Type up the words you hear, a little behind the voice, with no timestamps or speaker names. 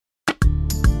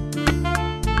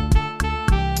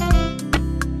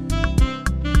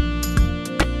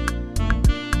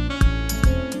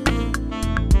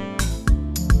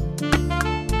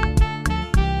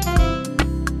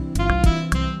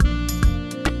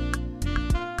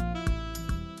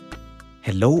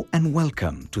Hello and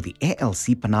welcome to the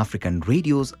ALC Pan-African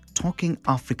Radio's Talking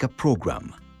Africa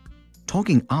program.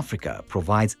 Talking Africa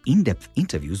provides in-depth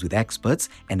interviews with experts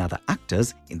and other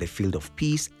actors in the field of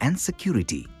peace and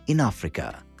security in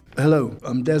Africa. Hello,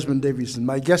 I'm Desmond Davies, and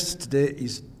my guest today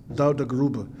is Dauda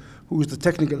Garba, who is the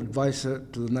technical advisor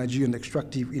to the Nigerian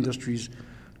Extractive Industries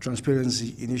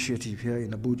Transparency Initiative here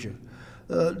in Abuja.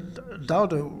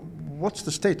 Dauda, what's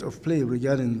the state of play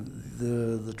regarding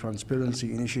the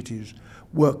Transparency Initiative's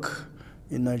work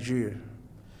in Nigeria?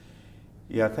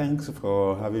 Yeah, thanks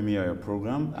for having me on your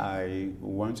program. I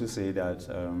want to say that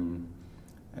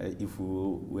if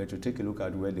we were to take a look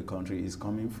at where the country is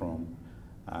coming from,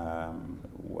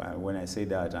 when I say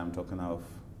that, I'm talking of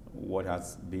what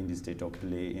has been the state of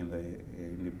play in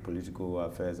the political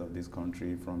affairs of this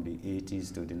country from the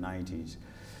 80s to the 90s.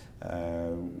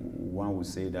 One would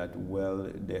say that, well,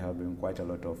 there have been quite a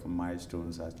lot of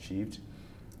milestones achieved.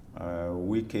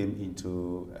 We came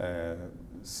into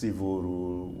civil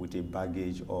rule with a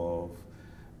baggage of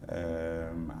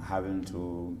having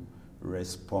to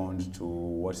respond to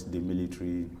what the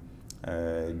military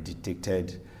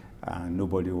dictated, and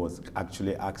nobody was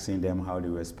actually asking them how they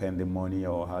were spending money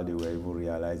or how they were even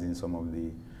realizing some of the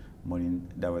money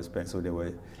that was spent. So there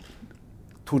were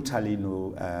totally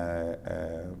no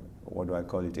what do I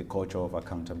call it, a culture of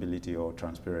accountability or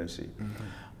transparency. Mm-hmm.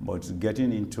 But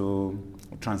getting into,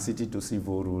 transiting to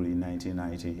civil rule in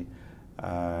 1990,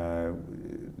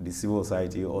 the civil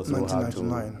society also had to...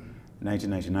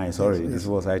 1999, sorry. Yes. The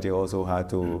civil society also had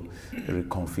to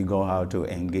reconfigure how to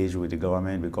engage with the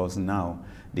government, because now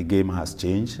the game has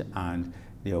changed and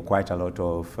there are quite a lot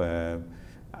of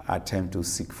attempt to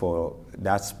seek for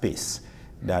that space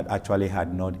that actually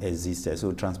had not existed.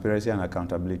 So transparency and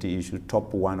accountability issue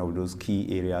top one of those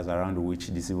key areas around which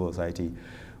the civil society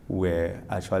were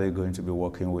actually going to be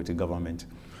working with the government.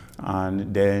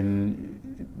 And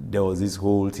then there was this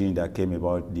whole thing that came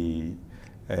about, the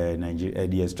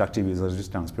Extractive Industries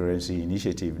Transparency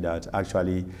Initiative, that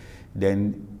actually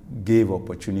then gave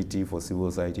opportunity for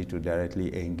civil society to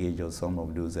directly engage on some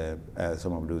of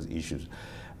those issues.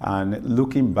 And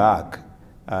looking back,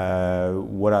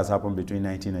 what has happened between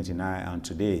 1999 and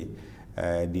today,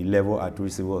 the level at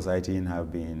which civil society have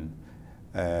been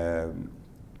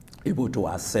able to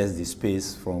assess the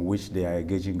space from which they are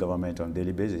engaging government on a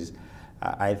daily basis,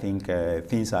 I think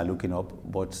things are looking up,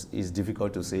 but it's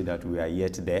difficult to say that we are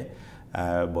yet there.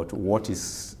 But what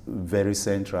is very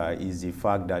central is the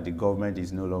fact that the government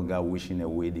is no longer wishing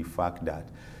away the fact that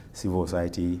civil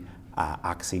society are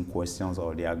asking questions,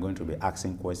 or they are going to be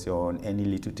asking questions on any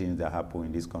little things that happen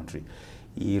in this country,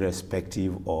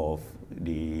 irrespective of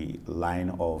the line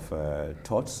of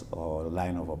thoughts or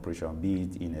line of operation, be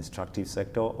it in extractive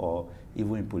sector or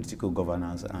even in political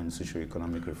governance and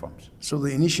socio-economic reforms. So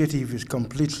the initiative is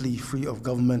completely free of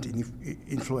government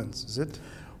influence, is it?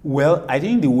 Well, I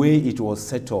think the way it was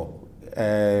set up,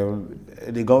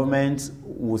 the government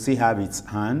will still have its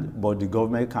hand, but the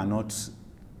government cannot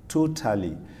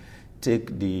totally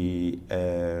take the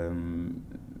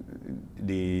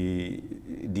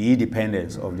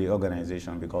independence of the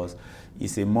organization, because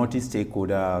it's a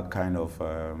multi-stakeholder kind of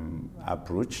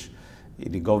approach.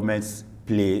 The governments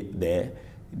play there.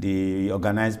 The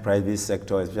organized private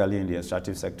sector, especially in the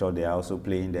extractive sector, they are also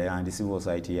playing there, and the civil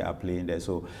society are playing there.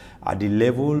 So at the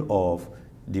level of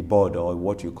the board, or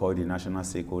what you call the National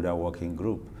Stakeholder Working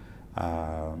Group,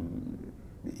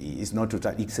 it's not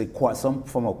total, it's some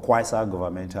form of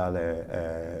quasi-governmental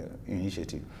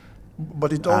initiative.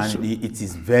 But it also... And it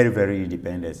is very, very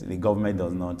independent. The government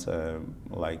does not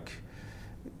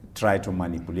try to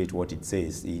manipulate what it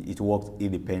says. It works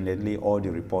independently. All the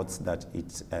reports that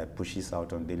it pushes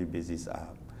out on a daily basis are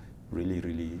really,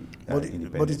 really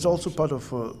independent. But it's also part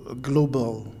of a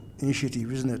global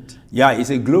initiative, isn't it? Yeah,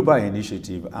 it's a global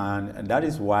initiative, and that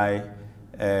is why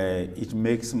it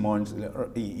makes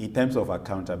in terms of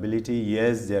accountability.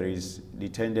 Yes, there is the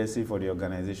tendency for the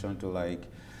organization to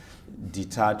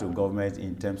deter to government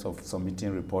in terms of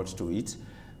submitting reports to it,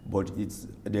 but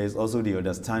there's also the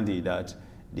understanding that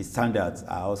the standards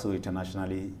are also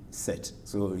internationally set,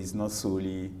 so it's not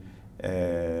solely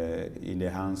in the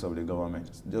hands of the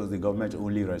government. The government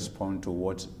only respond to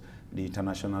what the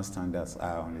international standards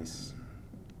are on these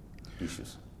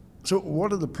issues. So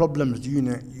what are the problems do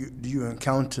you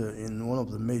encounter in one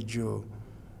of the major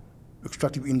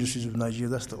extractive industries of Nigeria?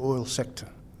 That's the oil sector.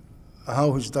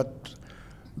 How has that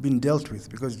been dealt with?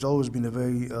 Because it's always been a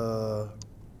very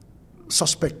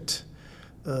suspect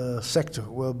sector,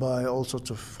 whereby all sorts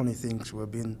of funny things were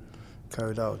being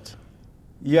carried out.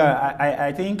 Yeah,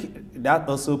 I think that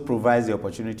also provides the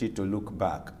opportunity to look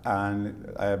back.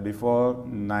 And before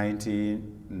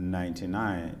 19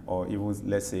 1999, or even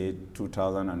let's say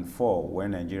 2004,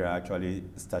 when Nigeria actually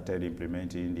started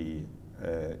implementing the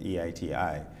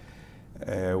EITI,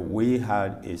 we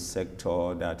had a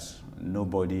sector that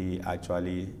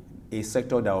a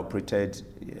sector that operated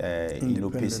in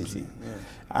opacity. Yeah.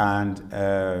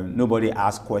 And nobody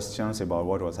asked questions about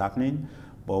what was happening.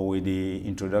 But with the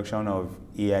introduction of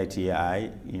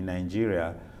EITI in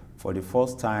Nigeria, for the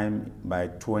first time by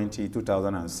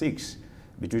 2006,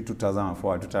 between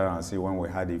 2004 and 2006, when we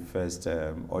had the first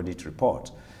audit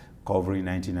report covering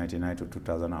 1999 to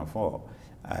 2004,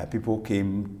 people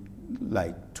came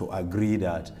to agree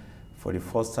that for the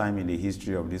first time in the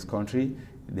history of this country,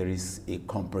 there is a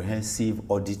comprehensive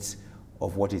audit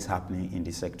of what is happening in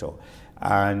the sector.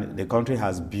 And the country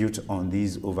has built on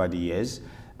these over the years.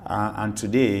 And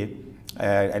today,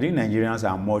 I think Nigerians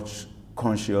are much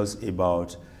conscious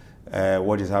about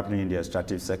what is happening in the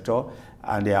extractive sector.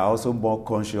 And they are also more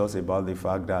conscious about the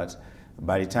fact that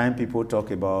by the time people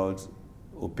talk about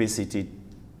opacity,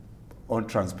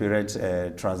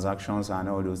 untransparent transactions and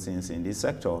all those things in this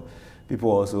sector,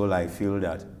 people also feel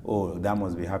that, oh, that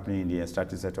must be happening in the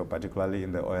extractive sector, particularly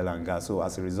in the oil and gas. So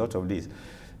as a result of this,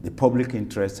 the public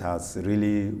interest has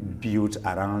really built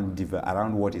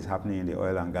around what is happening in the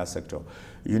oil and gas sector.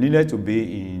 You needed to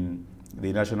be in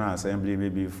the National Assembly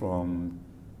maybe from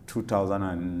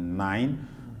 2009,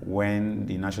 when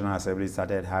the National Assembly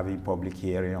started having public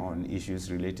hearing on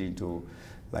issues relating to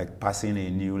passing a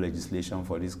new legislation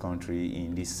for this country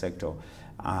in this sector.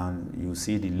 And you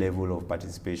see the level of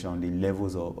participation, the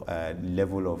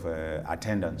level of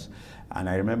attendance. And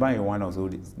I remember in one of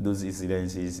those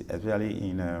incidences, especially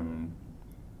in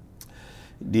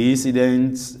the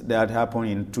incidents that happened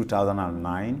in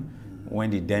 2009, when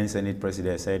the then Senate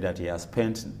President said that he has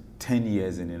spent 10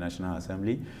 years in the National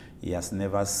Assembly, he has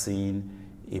never seen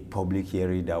a public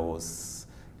hearing that was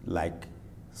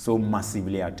so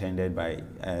massively attended by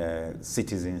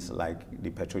citizens like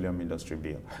the petroleum industry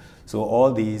bill. So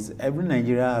all these, every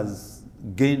Nigeria has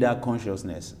gained that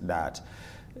consciousness that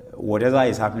whatever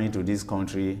is happening to this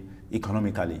country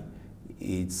economically,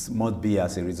 it must be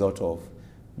as a result of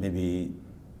maybe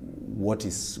what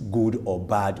is good or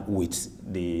bad with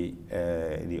the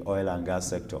oil and gas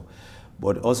sector.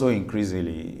 But also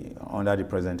increasingly, under the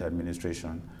present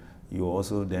administration, you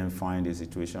also then find a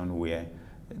situation where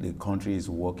the country is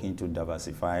working to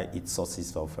diversify its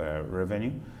sources of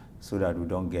revenue so that we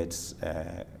don't get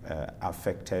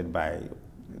affected by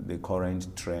the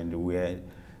current trend where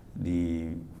the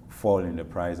fall in the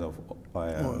price of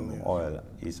oil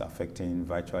is affecting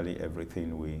virtually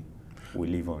everything we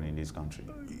live on in this country.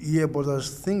 Yeah, but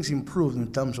as things improve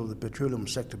in terms of the petroleum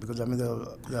sector, because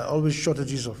there are always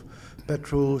shortages of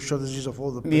petrol, shortages of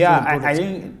all the petroleum products. I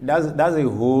think that's a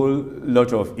whole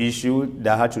lot of issue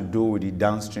that had to do with the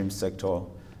downstream sector of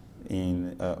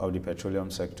the petroleum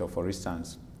sector, for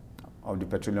instance, of the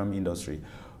petroleum industry.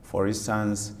 For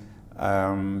instance,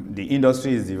 the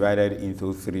industry is divided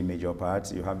into three major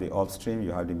parts. You have the upstream,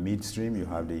 you have the midstream, you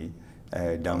have the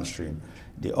downstream.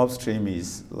 The upstream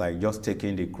is just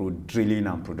taking the crude, drilling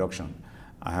and production,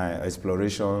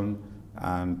 exploration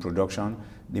and production.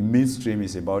 The midstream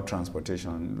is about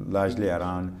transportation, largely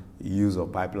around use of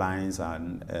pipelines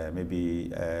and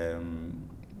maybe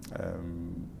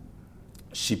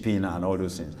shipping and all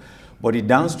those things. But the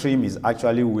downstream is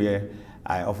actually where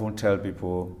I often tell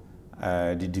people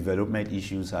the development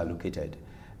issues are located.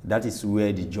 That is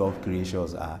where the job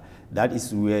creations are. That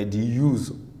is where the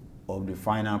use of the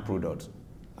final product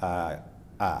are.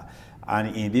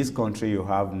 And in this country, you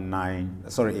have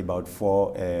about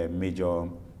four major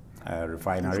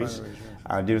refineries.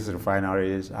 And these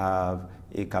refineries have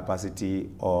a capacity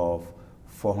of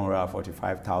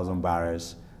 445,000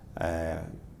 barrels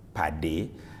per day.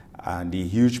 And the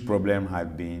huge problem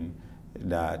had been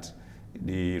that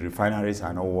the refineries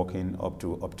are not working up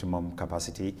to optimum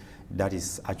capacity. That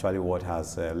is actually what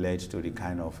has led to the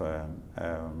kind of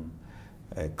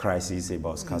crisis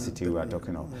about scarcity we are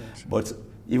talking of. But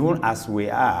even as we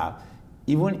are,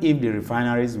 even if the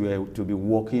refineries were to be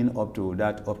working up to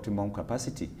that optimum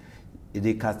capacity,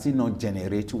 they can still not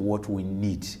generate what we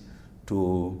need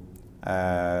to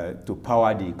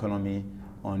power the economy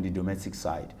on the domestic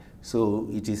side. So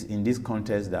it is in this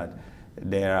context that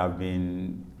there have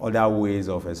been other ways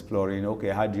of exploring,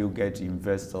 how do you get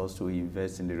investors to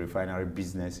invest in the refinery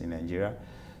business in Nigeria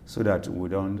so that we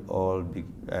don't all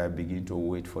begin to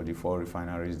wait for the four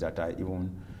refineries that are even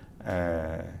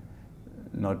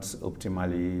not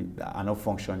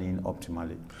functioning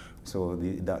optimally. So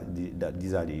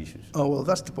these are the issues. Oh, well,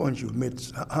 that's the point you've made.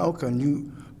 How can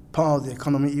you power the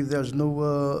economy if there's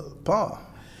no power?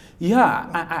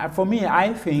 Yeah, for me,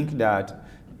 I think that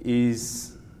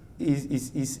is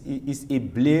a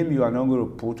blame you are not going to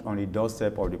put on the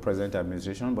doorstep of the present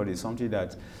administration, but it's something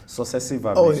that successive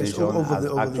administrations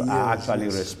are actually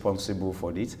responsible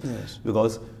for it. Yes.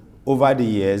 Because over the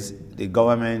years, the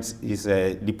government is,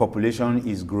 the population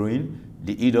is growing,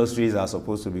 the industries are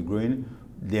supposed to be growing.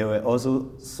 There were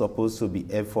also supposed to be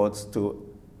efforts to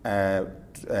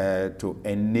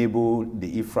enable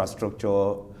the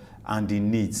infrastructure and the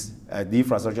needs, the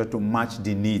infrastructure to match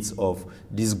the needs of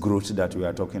this growth that we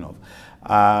are talking of.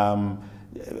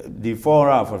 The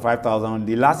 445,000,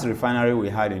 the last refinery we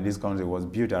had in this country was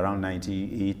built around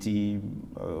 1980,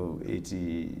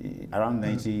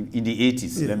 in the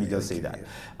 80s, let me just say that.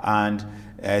 And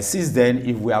since then,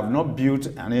 if we have not built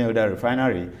any other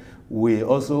refinery, we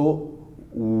also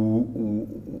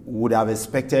would have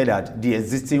expected that the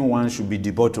existing ones should be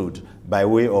debottled by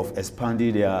way of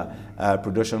expanding their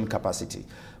production capacity.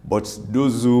 But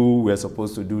those who were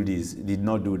supposed to do this did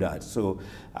not do that. So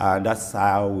that's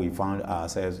how we found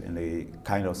ourselves in the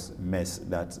kind of mess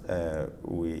that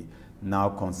we now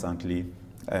constantly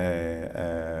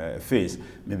face.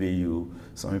 Maybe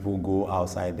some people go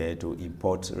outside there to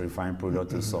import refined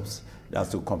product to subs. That's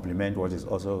to complement what is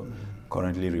also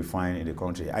currently refined in the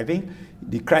country. I think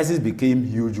the crisis became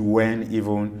huge when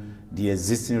even the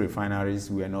existing refineries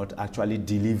were not actually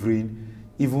delivering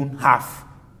even half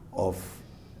of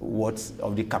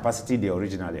the capacity they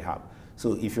originally have.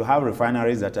 So if you have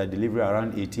refineries that are delivering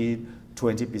around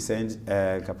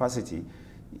 18-20% capacity,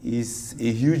 is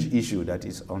a huge issue that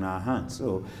is on our hands.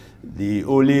 So the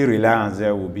only reliance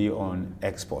there will be on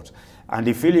export. And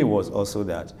the feeling was also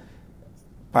that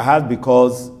perhaps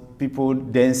because people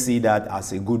then see that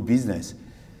as a good business,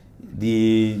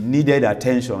 the needed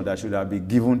attention that should have been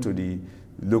given to the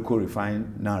local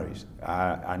refineries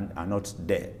are not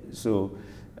there. So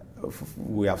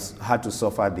we have had to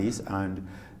suffer this, and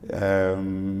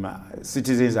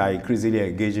citizens are increasingly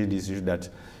engaging this issue that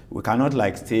we cannot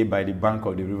stay by the bank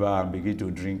of the river and begin to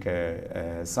drink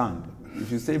sand. If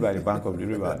you stay by the bank of the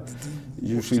river,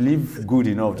 you should live good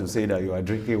enough to say that you are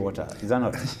drinking water. Is that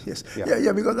not? Yes.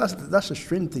 Yeah, because that's a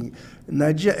strange thing.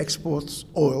 Nigeria exports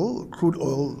oil, crude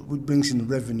oil, which brings in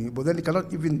revenue, but then it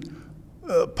cannot even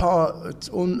power its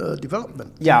own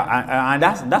development. Yeah, and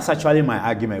that's actually my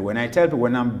argument. When I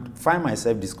find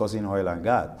myself discussing oil and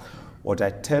gas, what I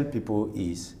tell people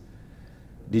is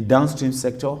the downstream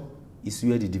sector is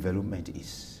where the development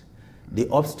is. The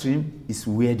upstream is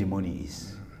where the money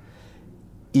is.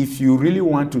 If you really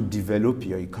want to develop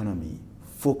your economy,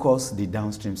 focus the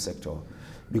downstream sector.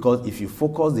 Because if you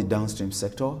focus the downstream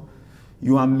sector,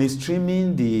 you are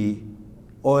mainstreaming the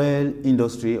oil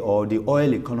industry or the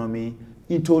oil economy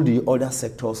into the other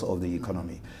sectors of the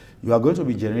economy. You are going to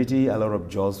be generating a lot of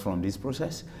jobs from this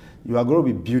process. You are going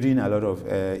to be building a lot of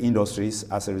industries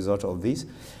as a result of this.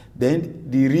 Then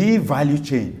the real value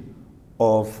chain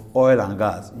of oil and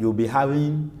gas, you'll be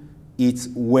having it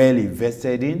well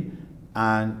invested in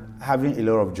and having a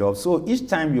lot of jobs. So each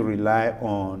time you rely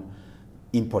on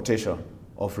importation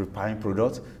of refined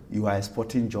products, you are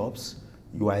exporting jobs,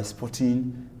 you are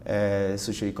exporting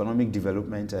socio-economic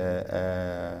development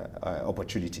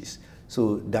opportunities.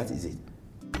 So that is it.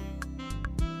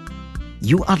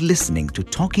 You are listening to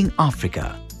Talking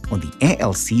Africa on the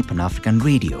ALC Pan-African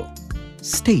Radio.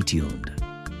 Stay tuned.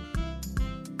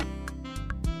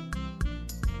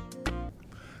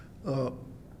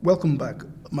 Welcome back.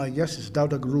 My guest is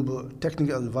Dauda Garba,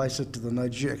 Technical Advisor to the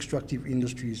Nigeria Extractive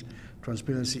Industries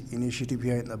Transparency Initiative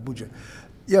here in Abuja.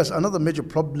 Yes, another major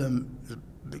problem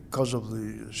because of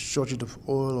the shortage of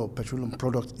oil or petroleum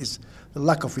products is the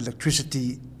lack of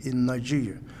electricity in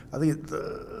Nigeria. I think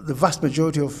the vast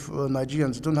majority of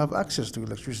Nigerians don't have access to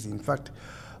electricity. In fact,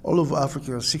 all over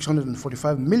Africa,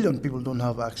 645 million people don't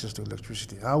have access to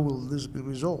electricity. How will this be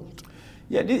resolved?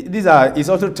 Yeah, it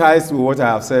also ties to what I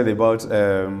have said about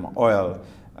oil.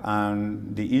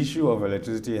 And the issue of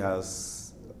electricity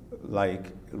has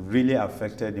really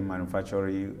affected the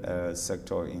manufacturing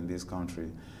sector in this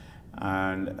country.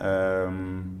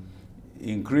 And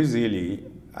increasingly,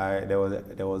 there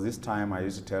was this time I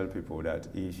used to tell people that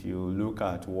if you look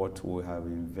at what we have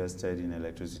invested in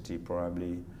electricity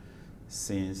probably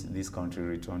since this country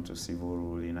returned to civil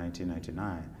rule in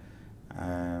 1999,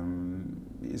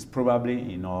 it's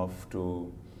probably enough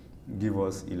to give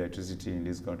us electricity in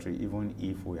this country, even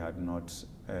if we had not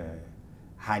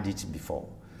had it before.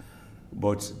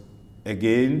 But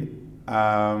again,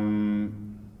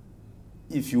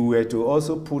 if you were to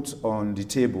also put on the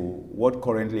table what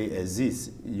currently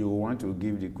exists, you want to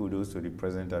give the kudos to the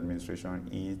present administration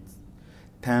in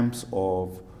terms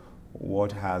of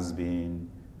what has been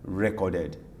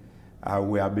recorded.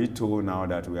 We are being told now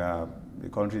that we are the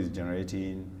country is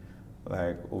generating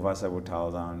like over several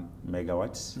thousand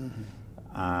megawatts,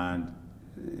 and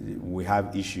we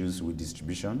have issues with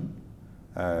distribution,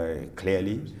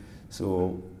 clearly.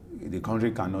 So the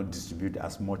country cannot distribute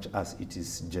as much as it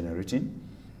is generating.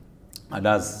 And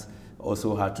that's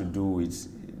also had to do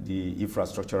with the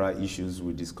infrastructural issues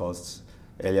we discussed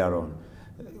earlier on.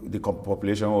 The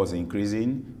population was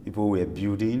increasing, people were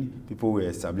building, people were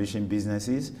establishing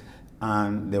businesses,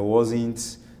 and there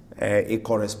wasn't a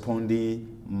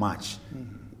corresponding match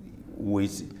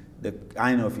with the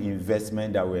kind of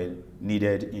investment that were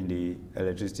needed in the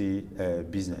electricity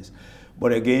business.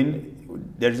 But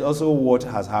again, there is also what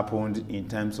has happened in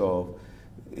terms of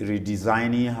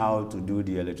redesigning how to do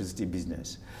the electricity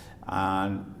business.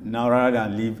 And now, rather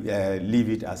than leave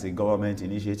it as a government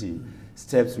initiative,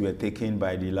 steps were taken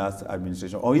by the last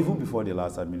administration, or even before the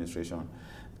last administration,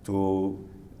 to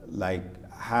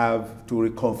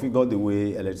reconfigure the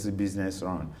way electricity business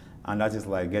run. And that is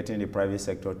like getting the private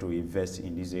sector to invest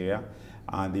in this area.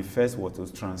 And the first was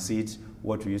to transit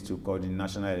what we used to call the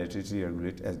National Electric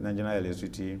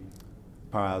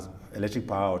Power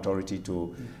Authority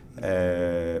to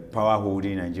Power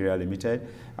Holding Nigeria Limited.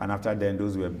 And after then,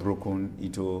 those were broken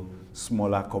into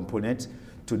smaller components.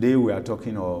 Today, we are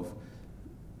talking of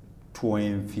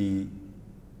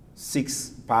 26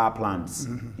 power plants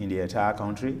in the entire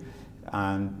country,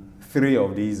 and 3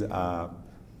 of these are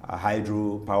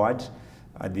hydro-powered,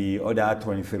 the other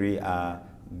 23 are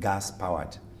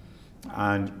gas-powered.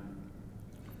 And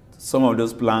some of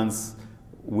those plants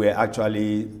were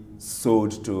actually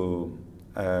sold to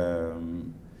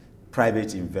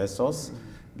private investors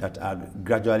that are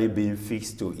gradually being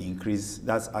fixed to increase.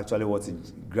 That's actually what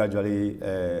is gradually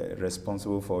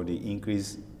responsible for the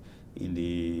increase in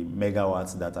the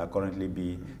megawatts that are currently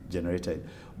being generated.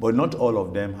 But not all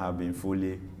of them have been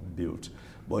fully built.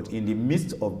 But in the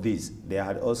midst of this, there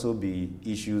had also been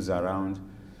issues around,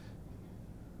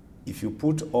 if you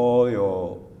put all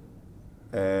your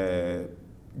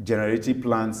generating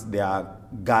plants, they are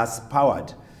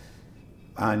gas-powered,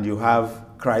 and you have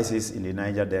crisis in the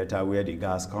Niger Delta where the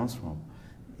gas comes from,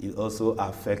 it also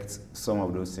affects some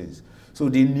of those things. So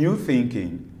the new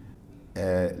thinking,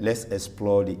 let's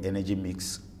explore the energy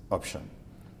mix option.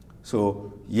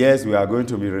 So yes, we are going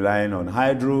to be relying on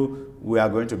hydro, we are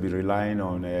going to be relying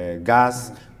on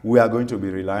gas, we are going to be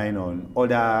relying on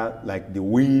other, like the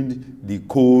wind, the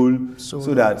coal,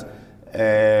 so that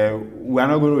we are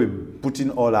not going to be putting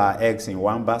all our eggs in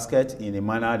one basket in a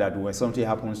manner that when something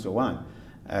happens to one,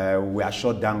 we are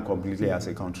shut down completely as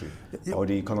a country, or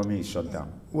the economy is shut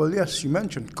down. Well, yes, you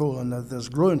mentioned coal, and there's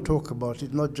growing talk about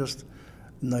it, not just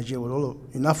in Nigeria, but all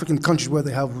in African countries where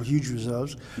they have huge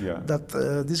reserves, that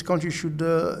this country should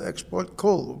export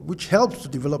coal, which helps to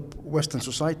develop Western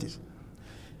societies.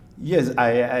 Yes,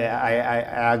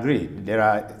 I agree. There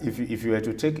are, if you were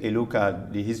to take a look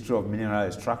at the history of mineral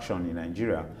extraction in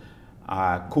Nigeria,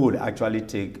 coal actually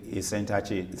take a center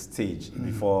stage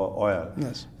before oil.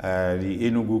 Yes. The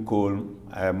Enugu coal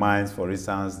mines, for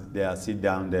instance, they are still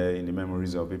down there in the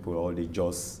memories of people, all the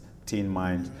Jos tin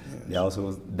mines, they are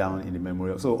also down in the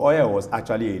memory. So oil was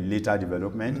actually a later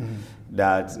development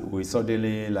that we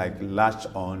suddenly latched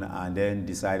on and then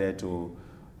decided to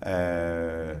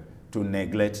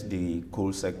neglect the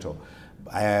coal sector.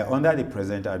 Under the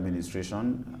present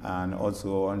administration and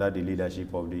also under the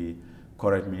leadership of the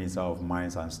current Minister of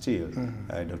Mines and Steel,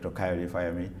 Dr. Kayode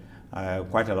Fayemi,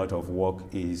 quite a lot of work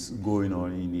is going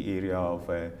on in the area of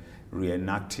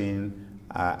reenacting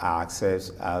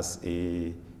ourselves as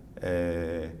a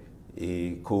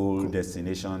coal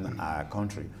destination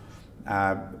country.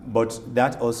 But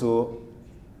that also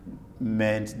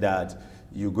meant that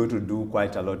you're going to do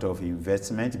quite a lot of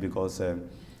investment because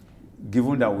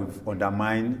given that we've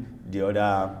undermined the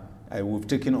other, we've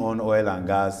taken on oil and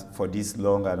gas for this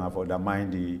long and have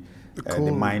undermined the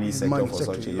mining sector for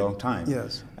such a long time.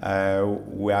 Yes.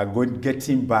 We are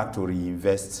getting back to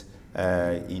reinvest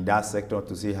in that sector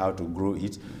to see how to grow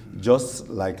it. Just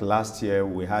like last year,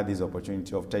 we had this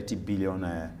opportunity of 30 billion,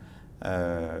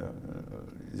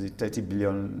 is it 30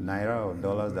 billion naira or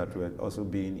dollars that were also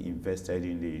being invested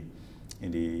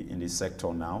in the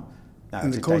sector now.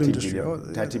 In the coal industry.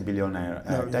 30 billion naira.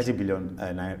 No, yes. 30 billion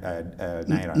naira.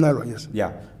 Naira, yes.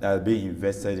 Yeah, that are being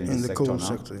invested in the sector coal now.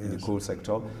 Sector, yes. In the coal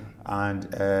sector. And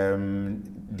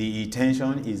the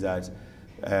intention is that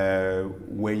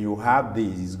when you have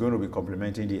this, it's going to be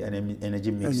complementing the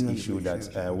energy mix issue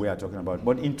that we are talking about.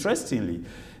 But interestingly,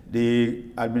 the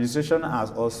administration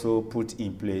has also put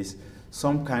in place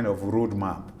some kind of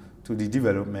roadmap to the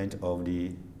development of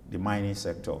the mining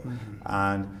sector.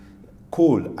 And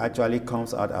coal actually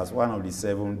comes out as one of the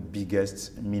 7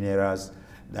 biggest minerals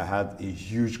that have a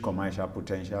huge commercial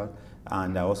potential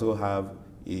and that also have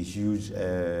a huge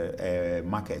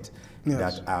market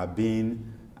that are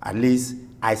being at least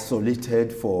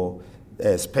isolated for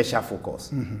special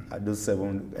focus at those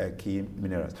 7 key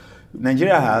minerals.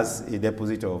 Nigeria has a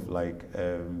deposit of like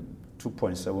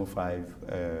 2.75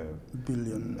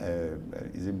 billion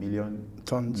is it million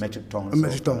tons, metric tons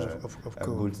of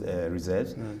coal. Good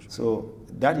reserves. So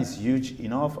that is huge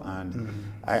enough, and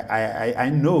I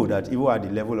know that even at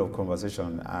the level of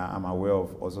conversation, I'm aware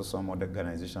of also some other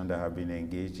organizations that have been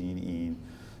engaging in,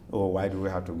 why do we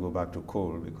have to go back to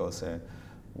coal? Because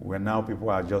when now people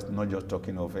are not just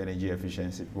talking of energy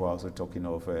efficiency, people are also talking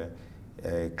of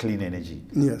clean energy.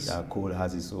 Yes. Coal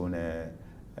has its own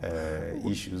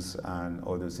issues and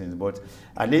all those things, but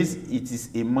at least it is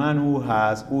a man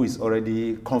who is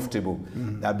already comfortable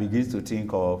that begins to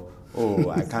think of,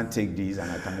 I can't take this and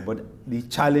I can't. But the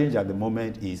challenge at the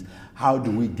moment is, how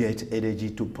do we get energy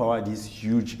to power this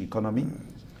huge economy?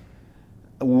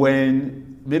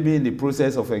 When maybe in the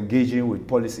process of engaging with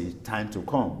policy, time to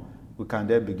come, we can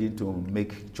then begin to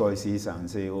make choices and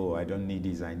say, I don't need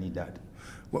this, I need that.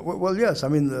 Well, yes. I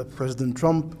mean, President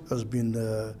Trump has been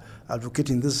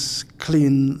advocating this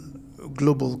clean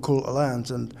global coal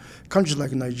alliance, and countries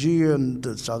like Nigeria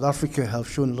and South Africa have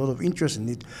shown a lot of interest in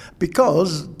it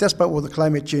because, despite what the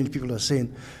climate change people are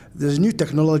saying, there's new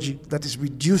technology that is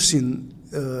reducing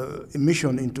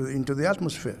emission into the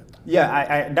atmosphere.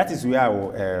 Yeah, that is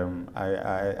where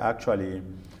I actually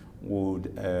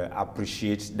would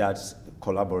appreciate that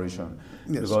collaboration.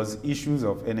 Yes. Because issues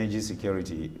of energy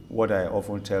security, what I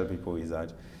often tell people is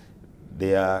that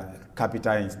they are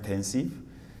capital intensive.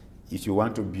 If you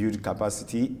want to build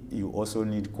capacity, you also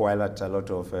need quite a lot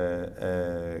of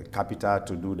capital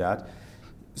to do that.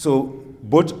 So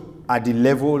both at the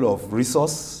level of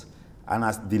resource and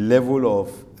at the level of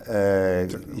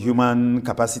human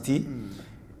capacity,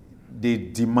 they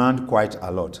demand quite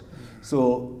a lot.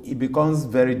 So it becomes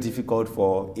very difficult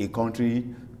for a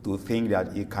country to think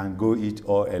that it can go it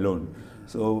all alone.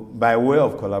 So by way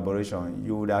of collaboration,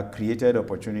 you would have created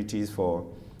opportunities for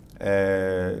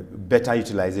better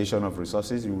utilization of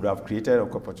resources. You would have created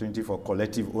an opportunity for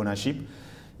collective ownership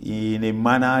in a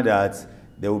manner that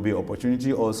there will be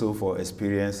opportunity also for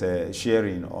experience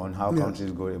sharing on how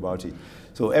countries go about it.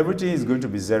 So everything is going to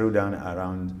be zeroed down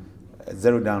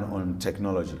on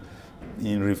technology,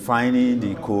 in refining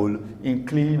the coal, in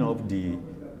cleaning up the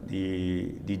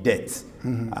debt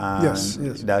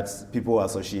that people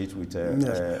associate with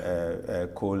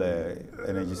coal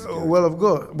energy security.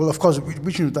 Well, of course,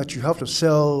 which means that you have to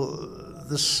sell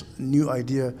this new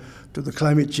idea to the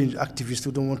climate change activists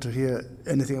who don't want to hear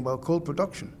anything about coal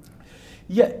production.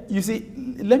 Yeah, you see,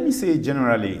 let me say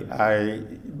generally,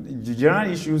 the general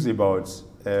issues about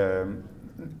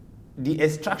the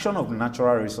extraction of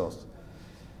natural resource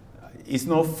is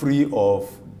not free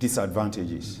of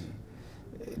disadvantages.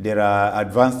 There are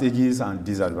advantages and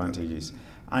disadvantages.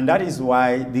 And that is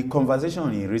why the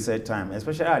conversation in recent time,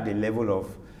 especially at the level of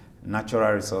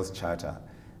Natural Resource Charter,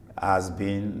 has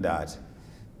been that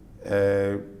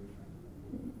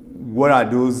what are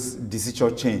those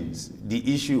decision chains?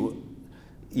 The issue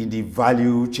in the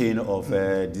value chain of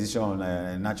decision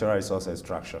on natural resource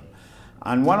extraction.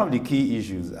 And one of the key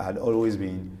issues had always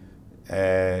been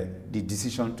the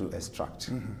decision to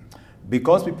extract.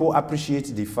 Because people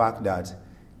appreciate the fact that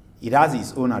it has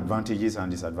its own advantages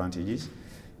and disadvantages,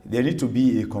 there need to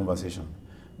be a conversation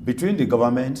between the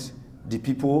government, the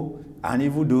people, and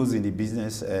even those in the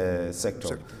business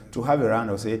sector to have a round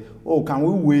of say, can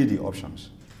we weigh the options?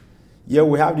 Yeah,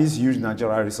 we have this huge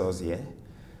natural resource here.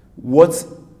 What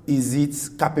is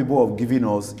it capable of giving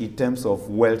us in terms of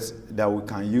wealth that we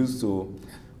can use to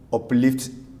uplift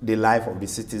the life of the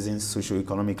citizens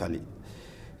socio-economically?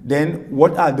 Then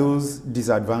what are those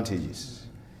disadvantages?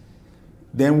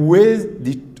 Then weigh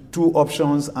the two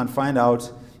options and find out,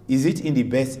 is it in the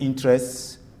best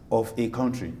interests of a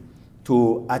country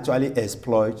to actually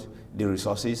exploit the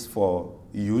resources for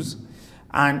use?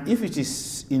 And if it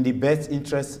is in the best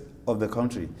interest of the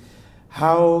country,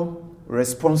 how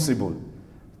responsible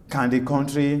can the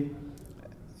country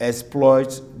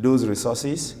exploit those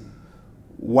resources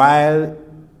while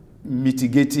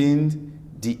mitigating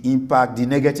the impact, the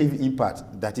negative impact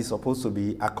that is supposed to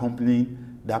be accompanying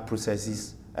that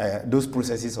those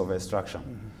processes of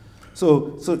extraction.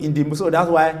 So that's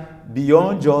why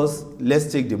beyond just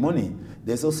let's take the money,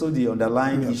 there's also the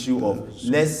underlying issue of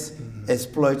let's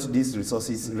exploit these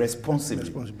resources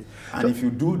responsibly. And if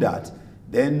you do that,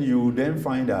 then you then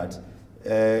find that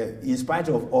in spite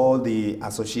of all the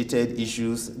associated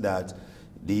issues that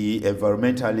the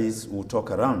environmentalists will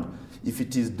talk around. If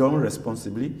it is done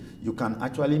responsibly, you can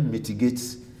actually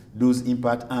mitigate those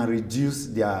impacts and reduce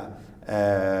their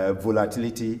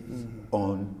volatility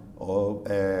on or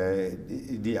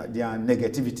their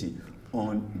negativity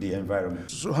on the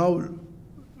environment. So how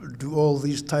do all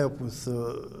these tie up with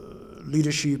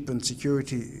leadership and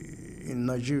security in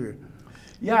Nigeria?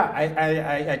 Yeah,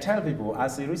 I tell people,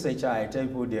 as a researcher, I tell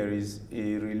people there is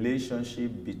a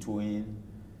relationship between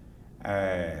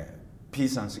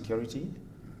peace and security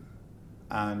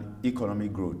and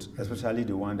economic growth, especially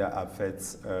the one that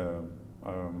affects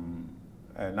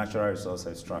natural resource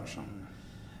extraction.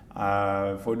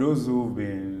 For those who've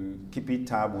been keeping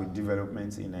tab with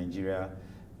developments in Nigeria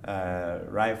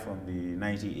right from the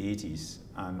 1980s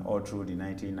and all through the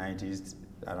 1990s,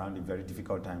 around the very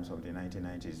difficult times of the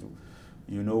 1990s,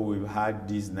 you know, we've had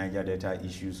these Niger Delta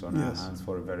issues on our hands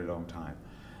for a very long time.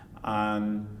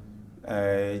 And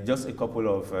just a couple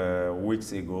of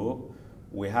weeks ago,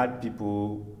 we had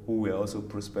people who were also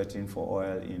prospecting for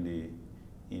oil in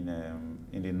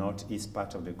the northeast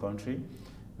part of the country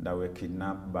that were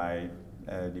kidnapped by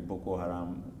the Boko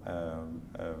Haram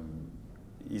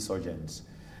insurgents,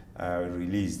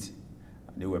 released.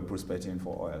 They were prospecting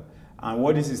for oil. And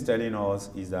what this is telling us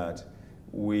is that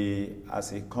we,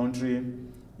 as a country,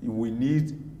 we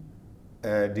need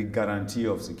the guarantee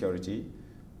of security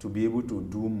to be able to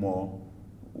do more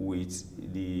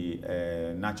with the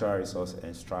natural resource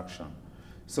extraction.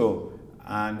 So,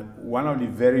 and one of the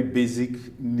very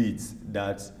basic needs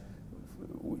that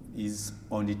is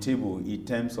on the table in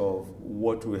terms of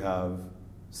what we have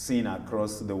seen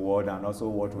across the world and also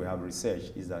what we have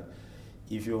researched is that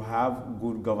if you have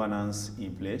good governance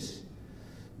in place,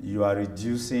 you are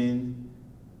reducing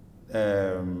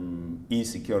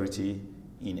insecurity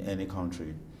in any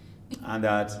country. And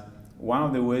that one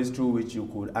of the ways through which you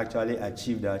could actually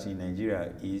achieve that in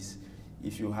Nigeria is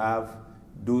if you have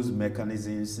those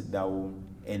mechanisms that will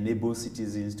enable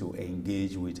citizens to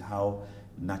engage with how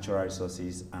natural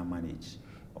resources are managed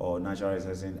or natural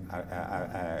resources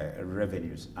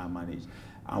revenues are managed.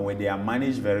 And when they are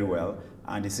managed very well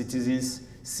and the citizens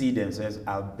see themselves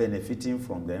as benefiting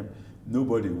from them,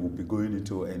 nobody will be going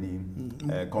into any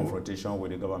confrontation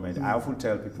with the government. I often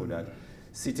tell people that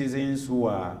citizens who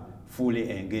are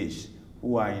fully engaged,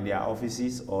 who are in their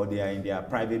offices or they are in their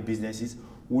private businesses,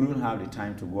 wouldn't have the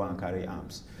time to go and carry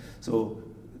arms. So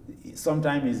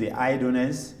sometimes it's the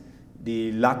idleness,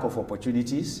 the lack of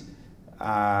opportunities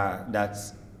that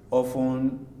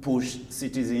often push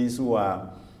citizens who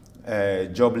are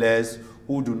jobless,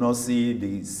 who do not see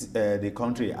the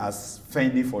country as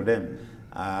friendly for them,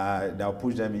 that will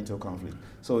push them into conflict.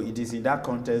 So it is in that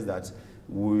context that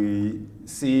we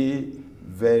see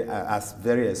as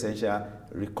very essential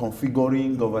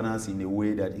reconfiguring governance in a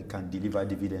way that it can deliver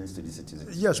dividends to the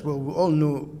citizens. Yes, well, we all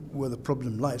know where the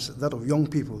problem lies, that of young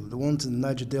people. The ones in the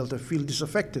Niger Delta feel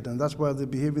disaffected, and that's why they're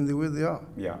behaving the way they are.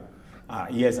 Yeah.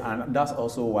 Yes, and that's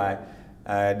also why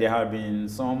there have been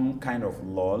some kind of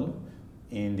lull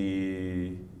in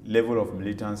the level of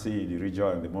militancy in the region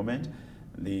at the moment.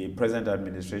 The present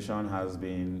administration has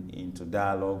been into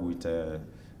dialogue with the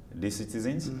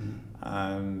citizens,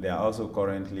 and they are also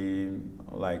currently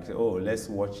like, oh, let's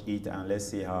watch it and let's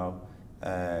see how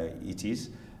it is.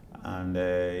 And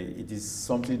it is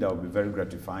something that will be very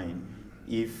gratifying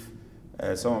if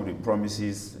some of the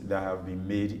promises that have been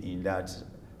made in that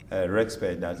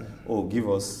respect, that, oh, give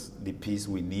us the peace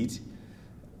we need,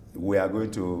 we are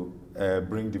going to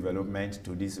bring development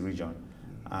to this region.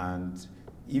 And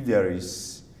if there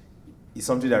is, it's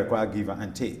something that requires give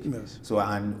and take. Yes. So,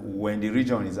 and when the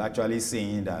region is actually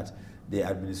saying that the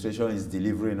administration is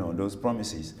delivering on those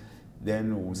promises,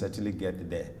 then we'll certainly get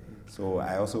there. So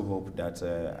I also hope that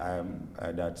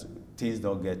that things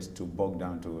don't get too bogged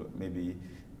down to maybe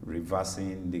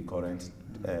reversing the current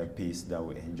peace that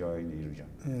we enjoy in the region.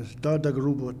 Yes, Dauda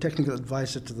Garuba, Technical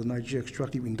Advisor to the Nigeria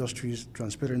Extractive Industries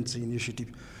Transparency Initiative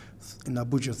in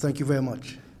Abuja. Thank you very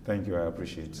much. Thank you. I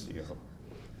appreciate your help.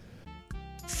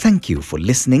 Thank you for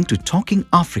listening to Talking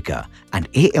Africa and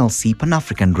ALC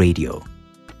Pan-African Radio.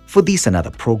 For these and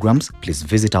other programs, please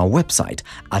visit our website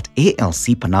at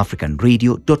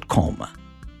alcpanafricanradio.com.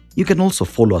 You can also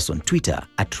follow us on Twitter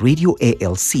at Radio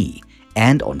ALC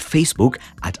and on Facebook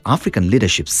at African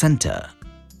Leadership Center.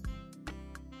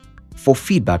 For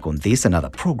feedback on this and other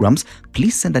programs,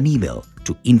 please send an email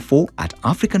to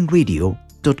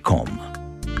info@africanradio.com.